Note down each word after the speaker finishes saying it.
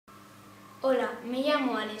Hola, me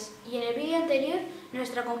llamo Álex y en el vídeo anterior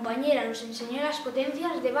nuestra compañera nos enseñó las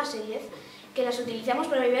potencias de base 10, que las utilizamos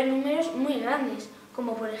para abreviar números muy grandes,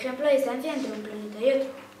 como por ejemplo la distancia entre un planeta y otro.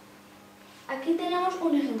 Aquí tenemos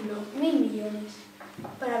un ejemplo, 1000 millones.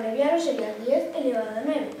 Para abreviarlo sería 10 elevado a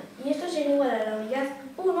 9, y esto sería igual a la unidad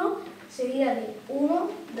 1, seguida de 1,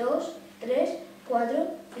 2, 3, 4,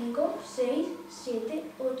 5, 6, 7,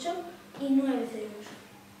 8 y 9 ceros.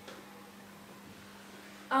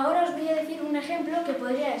 Ahora os voy a decir un ejemplo que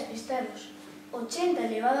podría despistaros. 80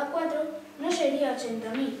 elevado a 4 no sería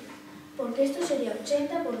 80.000, porque esto sería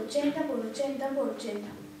 80 por 80 por 80 por 80.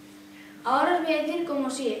 Ahora os voy a decir cómo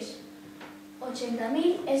sí es.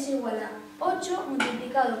 80.000 es igual a 8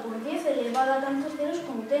 multiplicado por 10 elevado a tantos ceros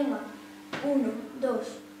como tenga. 1, 2,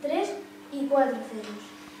 3 y 4 ceros.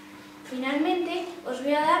 Finalmente os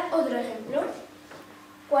voy a dar otro ejemplo.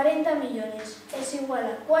 40 millones es igual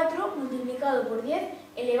a 4 multiplicado por 10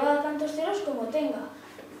 elevado a tantos ceros como tenga.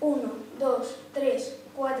 1, 2, 3,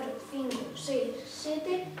 4, 5, 6,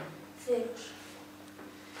 7 ceros.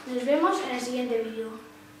 Nos vemos en el siguiente vídeo.